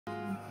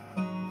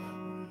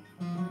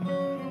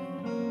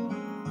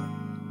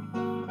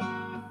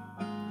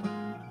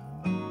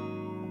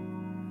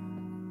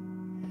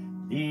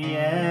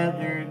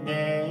other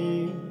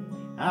day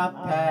I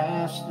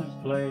passed the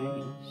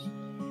place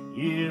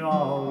you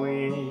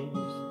always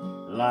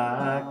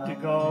like to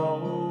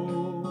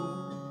go,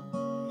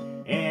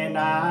 and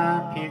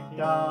I picked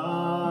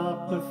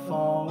up the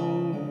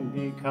phone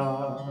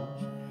because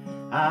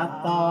I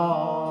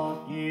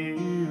thought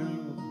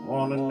you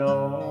wanna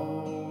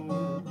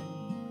know,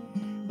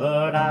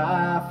 but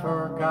I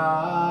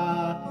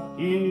forgot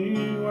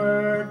you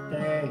weren't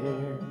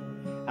there.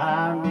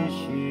 I miss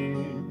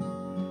you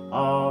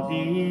all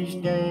these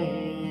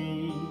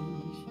days,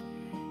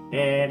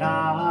 and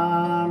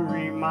I'm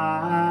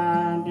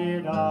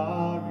reminded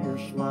of your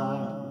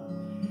smile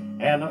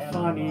and the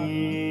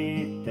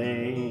funny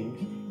things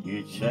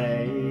you'd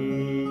say.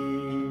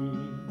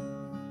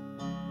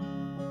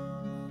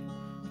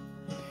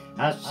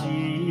 I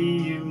see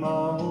you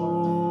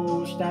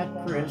most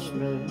at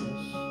Christmas.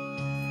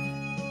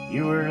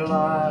 You were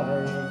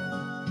like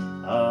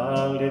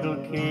a little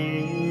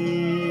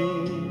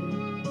kid.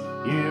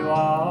 You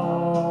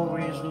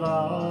always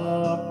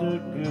loved a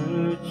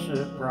good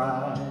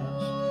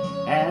surprise,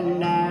 and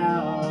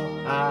now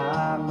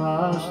I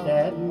must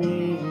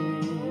admit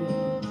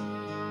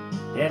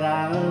that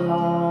I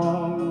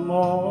long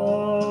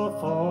more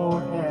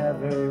for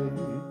heaven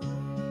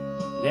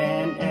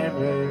than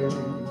ever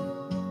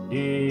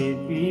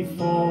did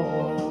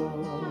before.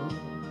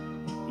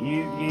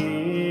 You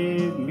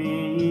give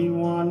me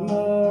one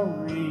more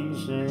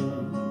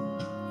reason,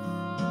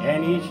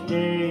 and each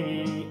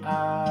day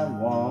I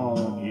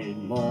want it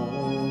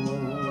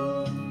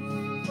more.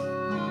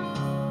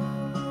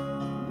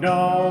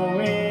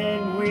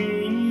 Knowing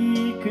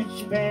we could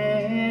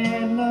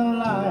spend a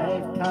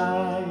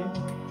lifetime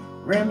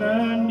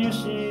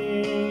reminiscing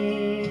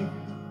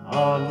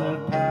on the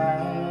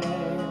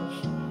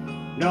past,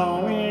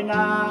 knowing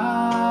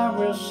I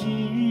will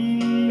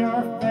see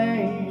your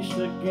face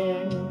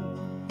again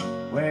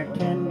where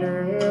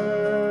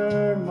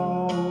tender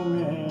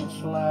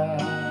moments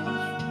last.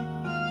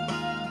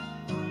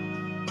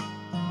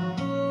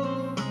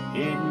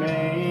 It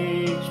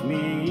makes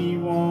me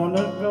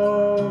wanna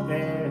go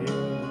there,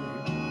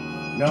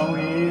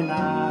 knowing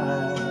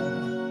I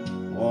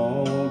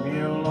won't be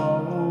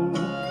alone,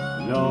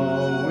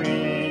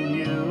 knowing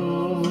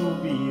you'll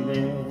be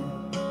there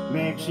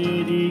makes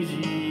it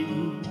easy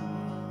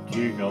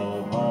to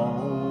go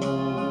home.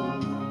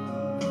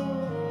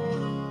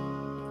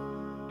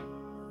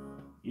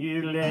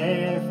 You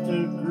left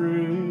a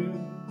group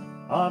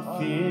of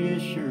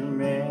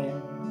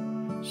fishermen,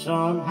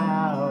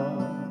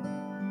 somehow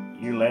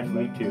you left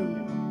me too.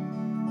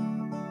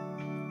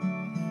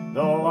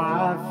 Though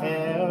I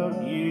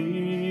felt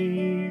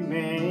you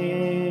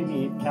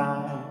many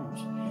times,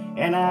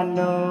 and I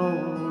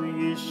know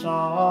you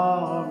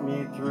saw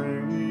me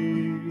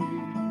through,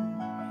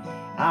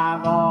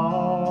 I've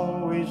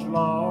always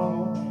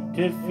longed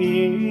to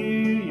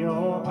feel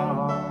your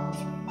arms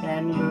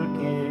and look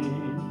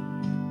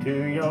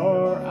into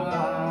your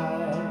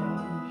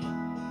eyes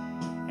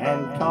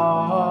and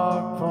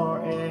talk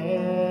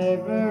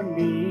forever,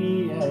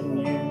 me and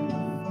you,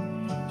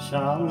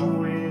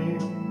 somewhere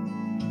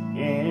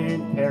in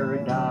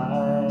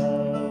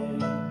paradise.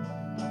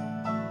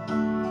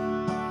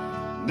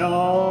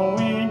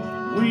 Knowing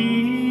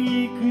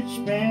we could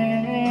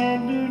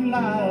spend a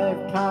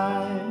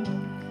lifetime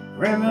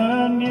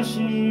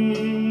reminiscing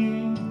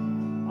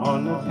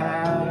on the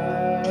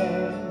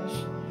past,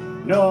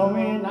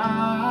 knowing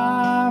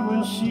I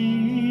will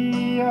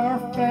see your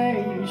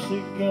face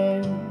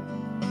again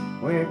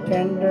where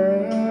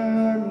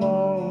tender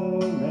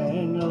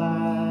moment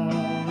lies.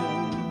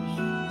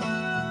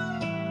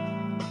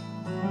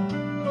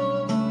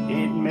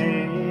 It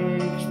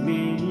makes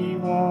me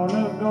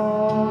wanna go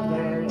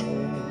there,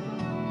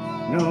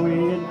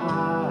 knowing I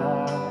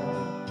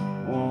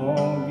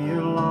won't be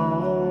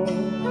alone,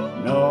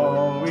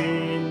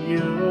 knowing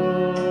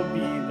you'll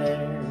be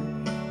there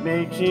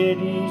makes it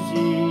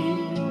easy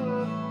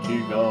to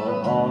go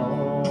home.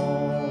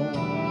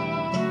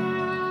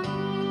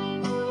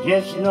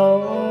 Just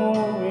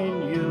knowing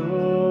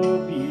you'll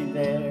be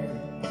there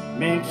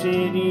makes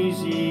it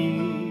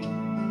easy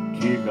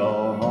to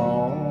go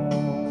home.